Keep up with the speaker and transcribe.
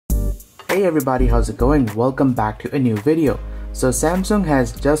Hey everybody, how's it going? Welcome back to a new video. So Samsung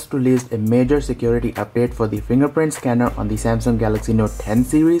has just released a major security update for the fingerprint scanner on the Samsung Galaxy Note 10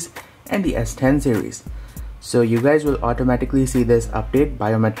 series and the S10 series. So you guys will automatically see this update,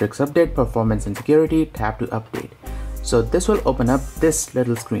 biometrics update, performance and security, tap to update. So this will open up this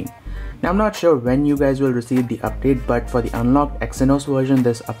little screen. Now I'm not sure when you guys will receive the update, but for the unlocked Exynos version,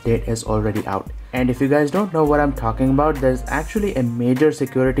 this update is already out. And if you guys don't know what I'm talking about, there's actually a major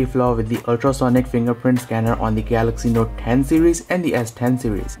security flaw with the ultrasonic fingerprint scanner on the Galaxy Note 10 series and the S10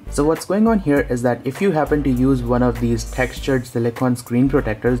 series. So what's going on here is that if you happen to use one of these textured silicone screen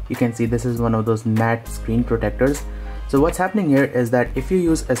protectors, you can see this is one of those matte screen protectors. So what's happening here is that if you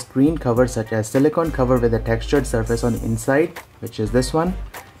use a screen cover such as silicone cover with a textured surface on the inside, which is this one,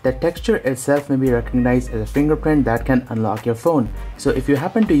 the texture itself may be recognized as a fingerprint that can unlock your phone. So if you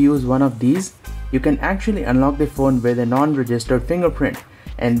happen to use one of these, you can actually unlock the phone with a non-registered fingerprint,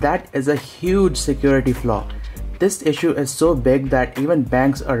 and that is a huge security flaw. This issue is so big that even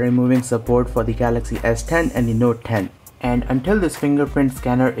banks are removing support for the Galaxy S10 and the Note 10. And until this fingerprint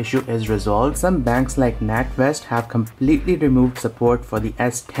scanner issue is resolved, some banks like NatWest have completely removed support for the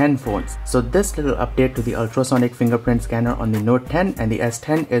S10 phones. So this little update to the ultrasonic fingerprint scanner on the Note 10 and the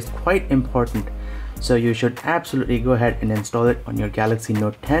S10 is quite important. So you should absolutely go ahead and install it on your Galaxy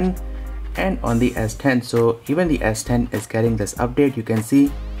Note 10 and on the S10. So even the S10 is getting this update. You can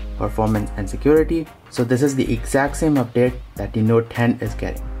see performance and security. So this is the exact same update that the Note 10 is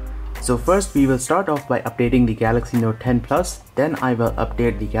getting. So first we will start off by updating the Galaxy Note 10 Plus, then I will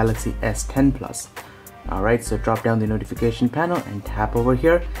update the Galaxy S10 Plus. Alright, so drop down the notification panel and tap over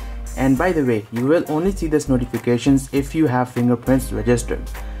here. And by the way, you will only see this notifications if you have fingerprints registered.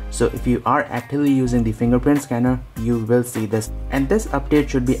 So if you are actively using the fingerprint scanner, you will see this. And this update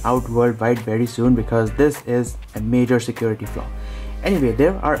should be out worldwide very soon because this is a major security flaw. Anyway,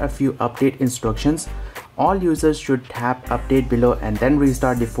 there are a few update instructions. All users should tap update below and then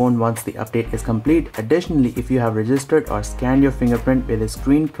restart the phone once the update is complete. Additionally, if you have registered or scanned your fingerprint with a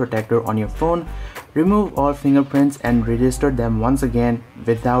screen protector on your phone, remove all fingerprints and register them once again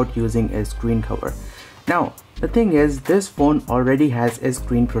without using a screen cover. Now, the thing is, this phone already has a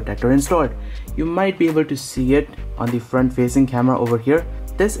screen protector installed. You might be able to see it on the front facing camera over here.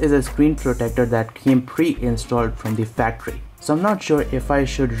 This is a screen protector that came pre-installed from the factory. So I'm not sure if I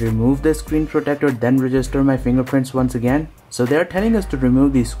should remove the screen protector then register my fingerprints once again. So they're telling us to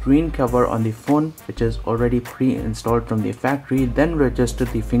remove the screen cover on the phone, which is already pre-installed from the factory, then register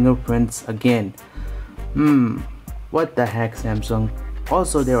the fingerprints again. What the heck, Samsung?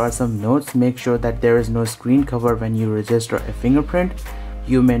 Also, there are some notes. Make sure that there is no screen cover when you register a fingerprint.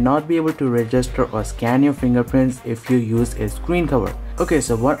 You may not be able to register or scan your fingerprints if you use a screen cover. Okay,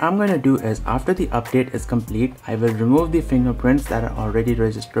 so what I'm going to do is after the update is complete, I will remove the fingerprints that are already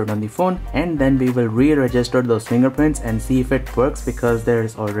registered on the phone, and then we will re-register those fingerprints and see if it works because there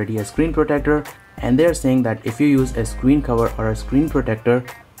is already a screen protector, and they're saying that if you use a screen cover or a screen protector,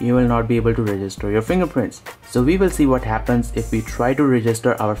 you will not be able to register your fingerprints. So we will see what happens if we try to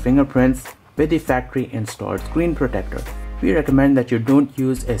register our fingerprints with the factory installed screen protector. We recommend that you don't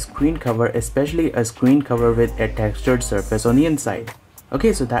use a screen cover, especially a screen cover with a textured surface on the inside.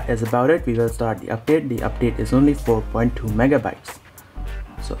 Okay, so that is about it. We will start the update. The update is only 4.2 megabytes.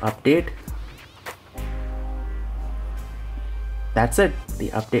 So update. That's it. The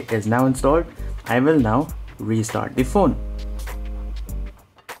update is now installed. I will now restart the phone.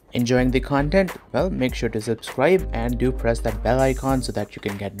 Enjoying the content? Well, make sure to subscribe and do press that bell icon so that you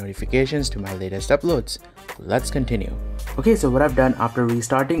can get notifications to my latest uploads. Let's continue. Okay, so what I've done after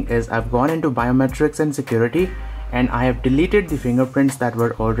restarting is I've gone into biometrics and security, and I have deleted the fingerprints that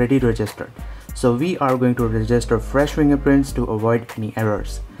were already registered. So we are going to register fresh fingerprints to avoid any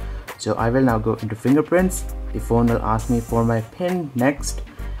errors. So I will now go into fingerprints. The phone will ask me for my PIN next,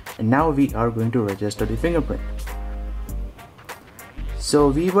 and now we are going to register the fingerprint. So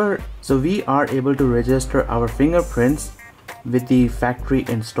we are able to register our fingerprints with the factory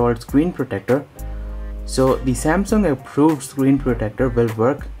installed screen protector. So the Samsung approved screen protector will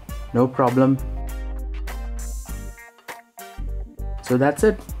work, no problem. So that's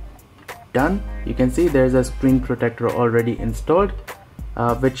it, done. You can see there's a screen protector already installed,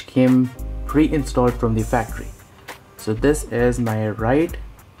 which came pre-installed from the factory. So this is my right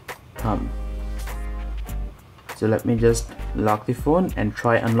thumb. So let me just lock the phone and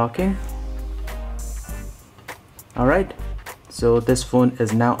try unlocking. Alright, so this phone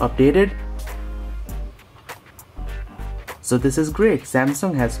is now updated. So this is great.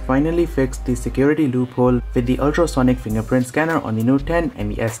 Samsung has finally fixed the security loophole with the ultrasonic fingerprint scanner on the Note 10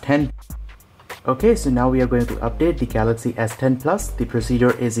 and the S10. Okay, so now we are going to update the Galaxy S10 Plus. The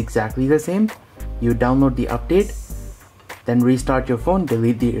procedure is exactly the same. You download the update, then restart your phone,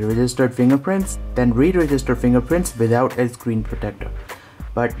 delete the registered fingerprints, then re-register fingerprints without a screen protector.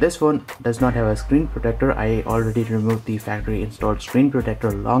 But this phone does not have a screen protector. I already removed the factory installed screen protector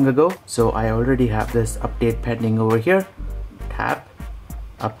long ago, so I already have this update pending over here. Tap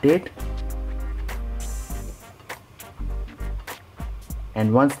update,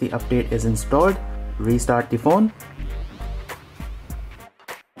 and once the update is installed, restart the phone.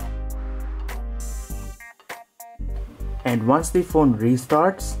 And once the phone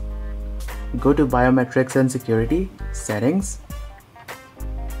restarts, go to biometrics and security settings.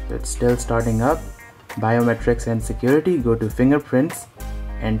 So it's still starting up. Biometrics and security, go to fingerprints,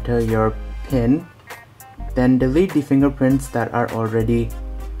 enter your PIN, then delete the fingerprints that are already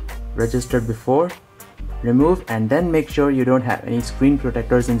registered before, remove, and then make sure you don't have any screen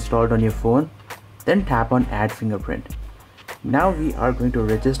protectors installed on your phone. Then tap on add fingerprint. Now we are going to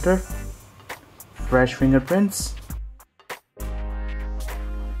register fresh fingerprints.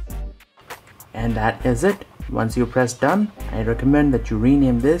 And that is it. Once you press done, I recommend that you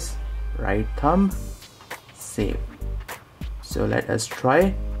rename this right thumb save. So let us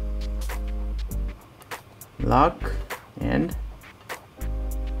try. Lock and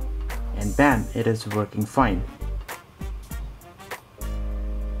bam, it is working fine.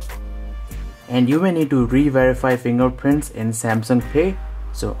 And you may need to re-verify fingerprints in Samsung Pay,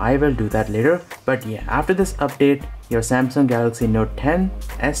 so I will do that later. But yeah, after this update, your Samsung Galaxy Note 10,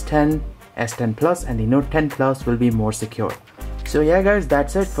 S10, S10 Plus and the Note 10 Plus will be more secure. So yeah guys,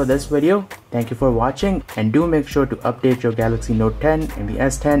 that's it for this video. Thank you for watching, and do make sure to update your Galaxy Note 10 and the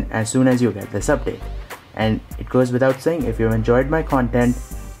S10 as soon as you get this update. And it goes without saying, if you enjoyed my content,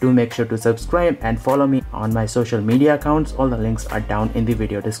 do make sure to subscribe and follow me on my social media accounts. All the links are down in the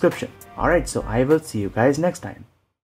video description. Alright, so I will see you guys next time.